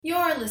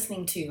You're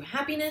listening to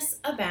Happiness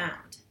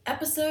Abound,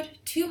 episode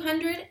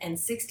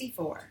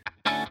 264.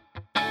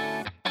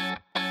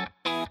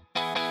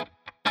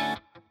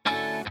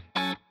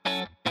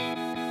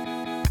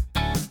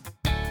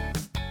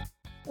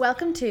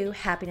 Welcome to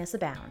Happiness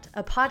Abound,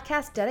 a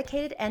podcast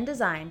dedicated and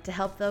designed to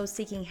help those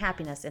seeking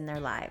happiness in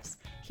their lives.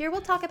 Here we'll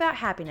talk about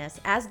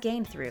happiness as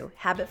gained through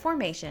habit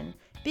formation,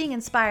 being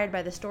inspired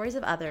by the stories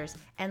of others,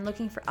 and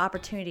looking for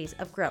opportunities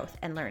of growth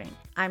and learning.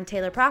 I'm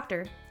Taylor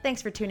Proctor.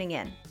 Thanks for tuning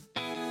in.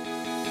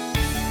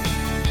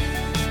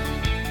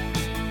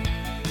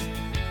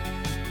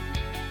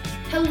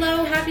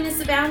 Hello, Happiness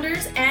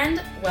Abounders,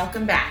 and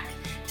welcome back.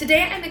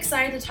 Today I'm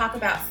excited to talk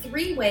about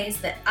 3 ways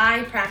that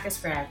I practice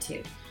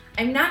gratitude.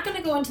 I'm not going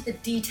to go into the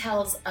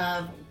details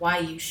of why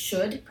you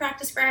should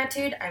practice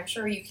gratitude. I'm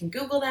sure you can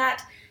Google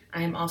that.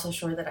 I'm also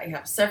sure that I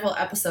have several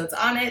episodes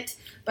on it,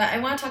 but I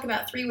want to talk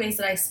about 3 ways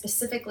that I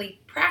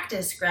specifically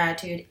practice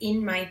gratitude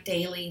in my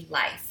daily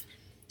life.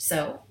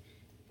 So,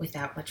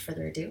 without much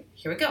further ado,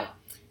 here we go.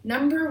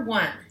 Number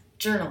 1,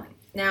 journaling.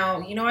 Now,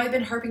 you know I've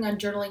been harping on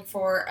journaling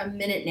for a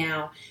minute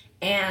now,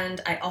 and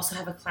I also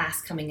have a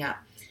class coming up.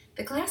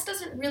 The class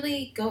doesn't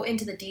really go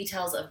into the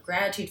details of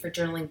gratitude for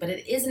journaling, but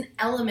it is an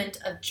element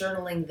of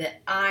journaling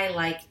that I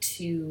like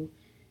to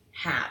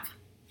have.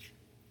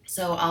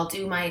 So I'll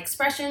do my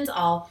expressions,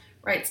 I'll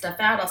write stuff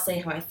out, I'll say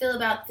how I feel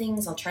about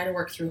things, I'll try to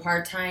work through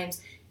hard times,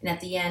 and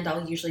at the end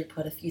I'll usually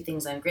put a few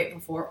things I'm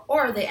grateful for,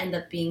 or they end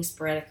up being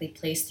sporadically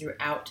placed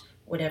throughout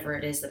whatever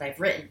it is that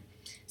I've written.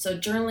 So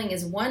journaling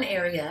is one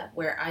area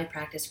where I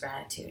practice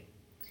gratitude.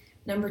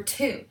 Number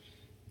 2,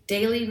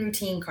 daily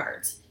routine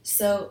cards.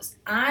 So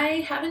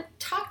I haven't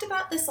talked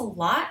about this a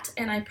lot,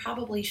 and I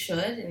probably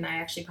should, and I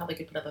actually probably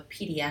could put up a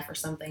PDF or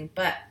something,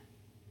 but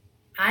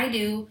I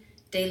do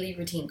daily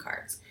routine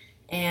cards,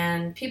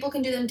 and people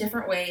can do them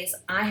different ways.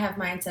 I have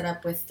mine set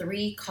up with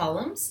 3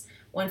 columns,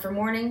 one for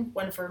morning,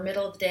 one for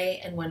middle of the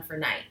day, and one for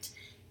night.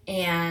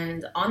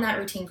 And on that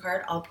routine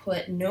card, I'll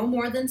put no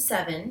more than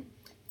 7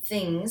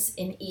 things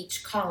in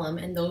each column,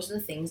 and those are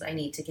the things I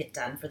need to get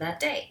done for that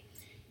day.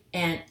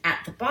 And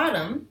at the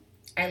bottom,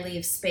 I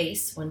leave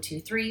space, 1, 2,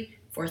 3,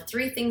 for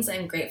 3 things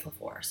I'm grateful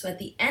for. So at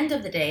the end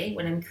of the day,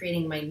 when I'm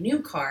creating my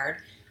new card,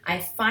 I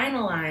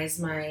finalize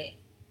my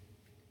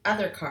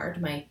other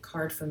card, my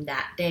card from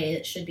that day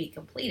that should be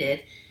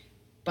completed,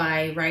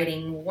 by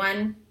writing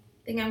 1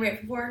 thing I'm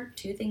grateful for,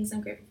 2 things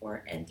I'm grateful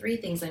for, and 3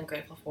 things I'm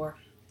grateful for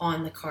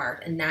on the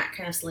card. And that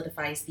kind of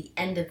solidifies the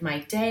end of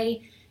my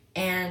day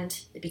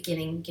and the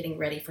beginning, getting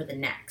ready for the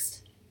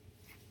next.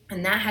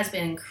 And that has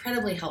been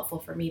incredibly helpful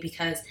for me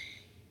because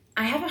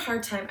I have a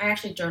hard time. I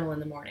actually journal in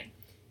the morning.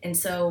 And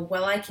so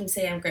while I can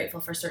say I'm grateful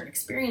for certain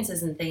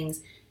experiences and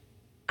things,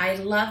 I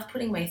love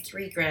putting my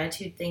 3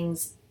 gratitude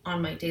things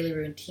on my daily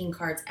routine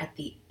cards at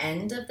the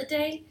end of the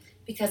day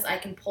because I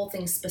can pull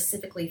things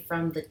specifically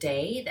from the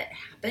day that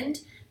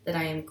happened that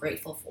I am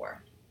grateful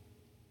for.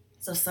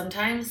 So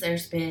sometimes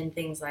there's been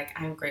things like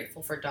I'm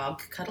grateful for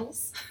dog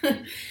cuddles.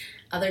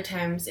 Other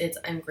times it's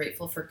I'm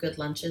grateful for good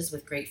lunches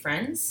with great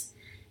friends.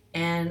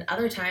 And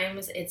other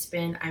times it's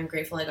been I'm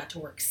grateful I got to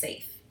work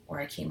safe, or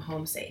I came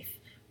home safe,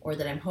 or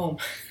that I'm home.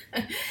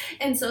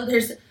 And so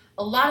there's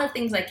a lot of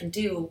things I can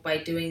do by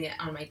doing it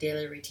on my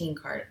daily routine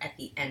card at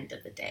the end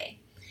of the day.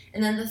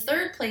 And then the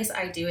third place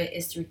I do it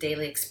is through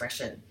daily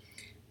expression.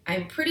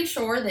 I'm pretty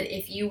sure that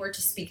if you were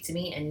to speak to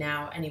me, and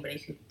now anybody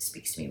who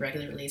speaks to me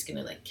regularly is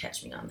going to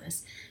catch me on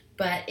this,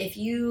 but if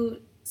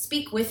you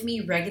speak with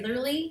me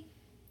regularly,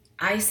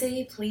 I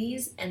say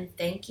please and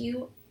thank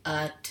you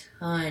a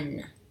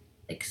ton,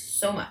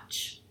 so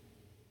much.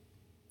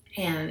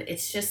 And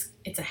it's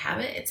a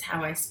habit, it's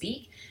how I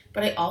speak,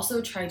 but I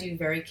also try to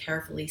very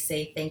carefully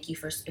say thank you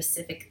for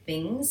specific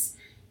things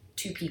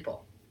to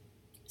people.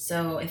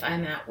 So if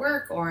I'm at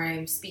work or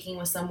I'm speaking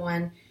with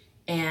someone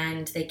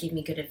and they give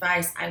me good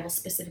advice, I will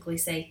specifically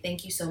say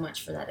thank you so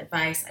much for that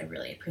advice. I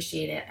really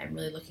appreciate it. I'm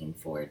really looking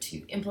forward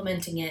to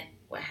implementing it,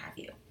 what have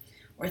you.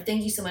 Or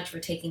thank you so much for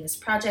taking this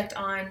project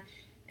on.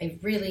 I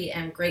really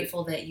am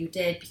grateful that you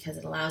did because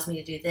it allows me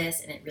to do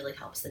this and it really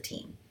helps the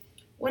team.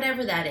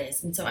 Whatever that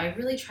is. And so I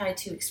really try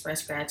to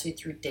express gratitude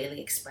through daily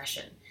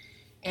expression.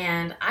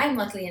 And I'm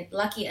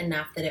lucky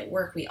enough that at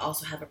work we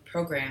also have a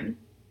program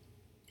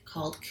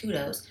called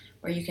Kudos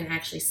where you can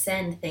actually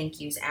send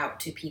thank yous out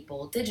to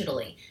people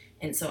digitally.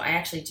 And so I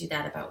actually do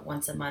that about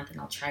once a month,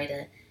 and I'll try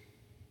to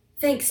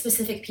thank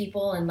specific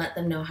people and let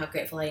them know how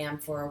grateful I am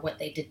for what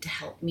they did to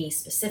help me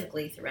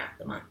specifically throughout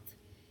the month.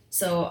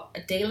 So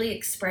daily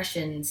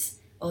expressions,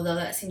 although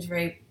that seems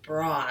very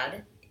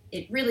broad,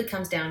 it really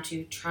comes down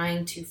to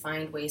trying to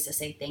find ways to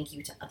say thank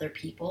you to other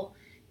people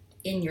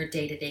in your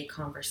day-to-day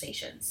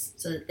conversations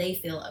so that they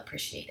feel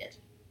appreciated.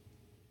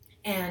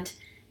 And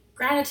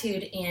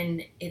gratitude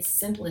in its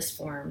simplest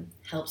form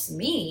helps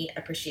me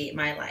appreciate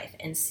my life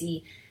and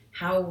see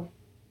how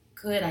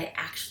good I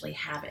actually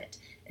have it.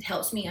 It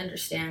helps me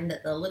understand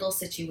that the little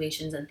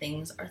situations and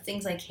things are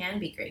things I can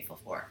be grateful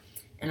for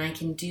and I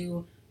can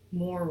do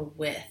more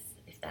with,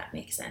 if that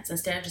makes sense.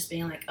 Instead of just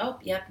being like, oh,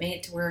 yep, made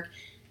it to work,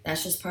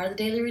 that's just part of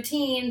the daily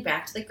routine,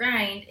 back to the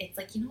grind. It's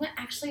like, you know what?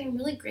 Actually, I'm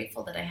really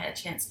grateful that I had a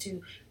chance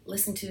to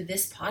listen to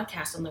this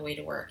podcast on the way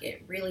to work.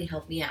 It really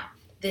helped me out.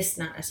 This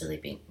not necessarily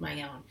being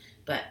my own,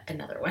 but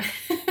another one.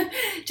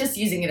 Just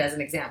using it as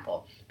an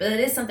example. But it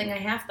is something I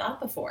have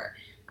thought before.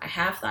 I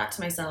have thought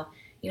to myself,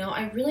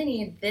 I really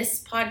need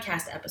this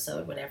podcast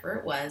episode, whatever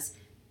it was,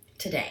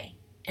 today.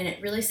 And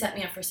it really set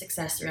me up for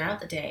success throughout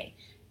the day.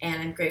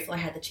 And I'm grateful I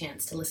had the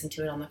chance to listen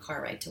to it on the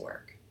car ride to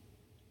work.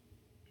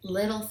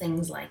 Little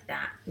things like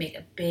that make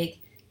a big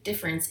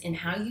difference in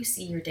how you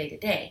see your day to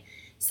day.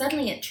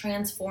 Suddenly it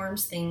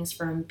transforms things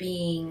from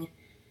being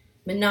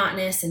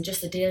monotonous and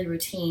just a daily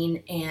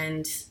routine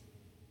and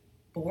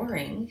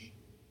boring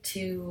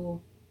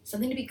to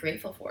something to be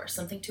grateful for,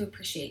 something to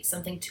appreciate,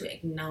 something to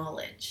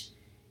acknowledge.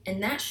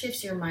 And that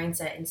shifts your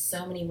mindset in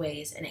so many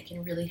ways, and it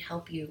can really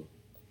help you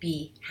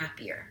be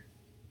happier.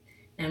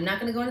 Now, I'm not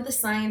going to go into the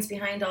science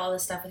behind all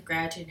this stuff with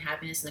gratitude and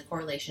happiness and the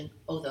correlation,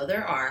 although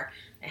there are.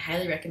 I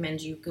highly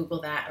recommend you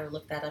Google that or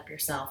look that up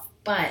yourself.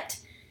 But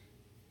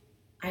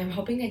I'm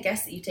hoping, I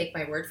guess, that you take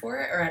my word for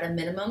it, or at a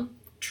minimum,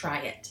 try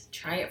it.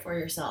 Try it for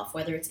yourself.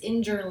 Whether it's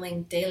in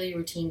journaling, daily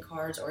routine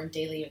cards, or in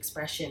daily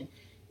expression,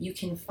 you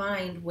can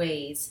find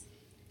ways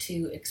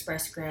to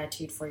express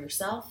gratitude for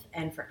yourself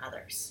and for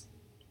others.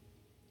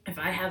 If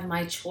I have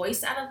my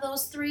choice out of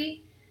those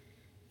three,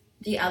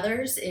 the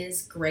others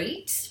is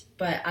great,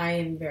 but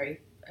I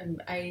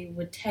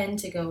would tend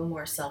to go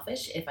more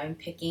selfish if I'm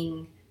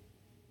picking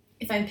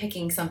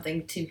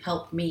something to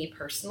help me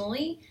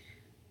personally.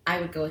 I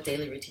would go with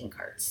daily routine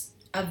cards.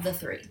 Of the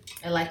three,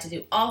 I like to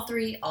do all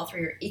three. All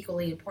three are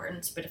equally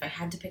important, but if I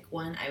had to pick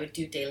one, I would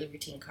do daily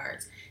routine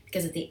cards,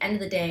 because at the end of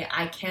the day,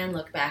 I can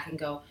look back and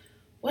go,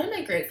 what am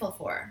I grateful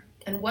for?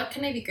 And what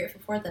can I be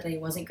grateful for that I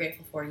wasn't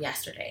grateful for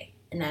yesterday?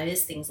 And that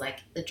is things like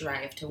the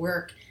drive to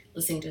work,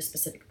 listening to a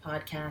specific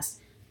podcast,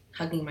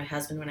 hugging my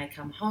husband when I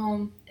come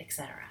home,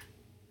 etc.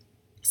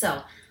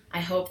 So I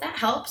hope that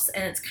helps.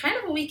 And it's kind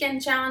of a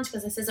weekend challenge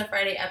because this is a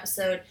Friday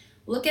episode.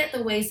 Look at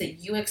the ways that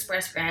you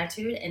express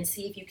gratitude and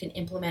see if you can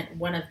implement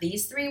one of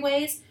these three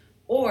ways.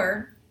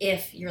 Or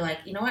if you're like,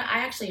 you know what,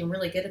 I actually am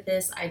really good at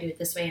this. I do it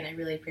this way and I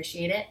really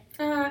appreciate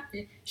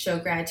it. Show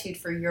gratitude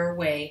for your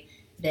way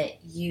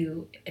that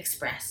you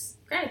express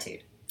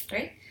gratitude,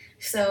 right?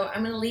 So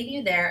I'm going to leave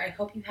you there. I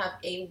hope you have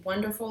a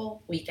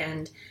wonderful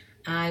weekend.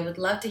 I would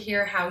love to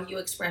hear how you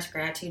express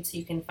gratitude, so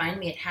you can find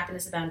me at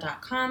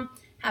happinessabound.com,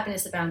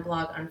 Happiness Abound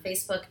blog on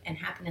Facebook, and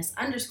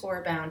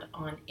happiness_abound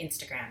on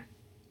Instagram.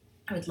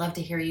 I would love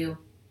to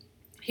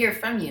hear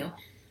from you.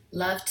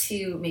 Love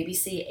to maybe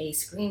see a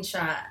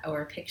screenshot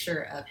or a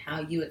picture of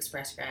how you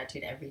express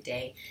gratitude every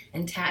day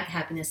and tag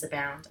Happiness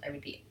Abound. I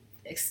would be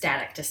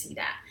ecstatic to see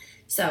that.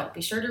 So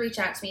be sure to reach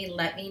out to me.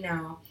 Let me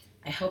know.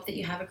 I hope that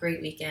you have a great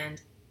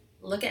weekend.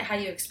 Look at how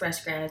you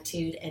express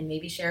gratitude and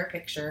maybe share a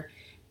picture.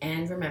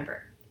 And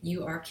remember,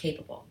 you are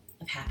capable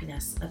of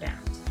happiness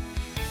abound.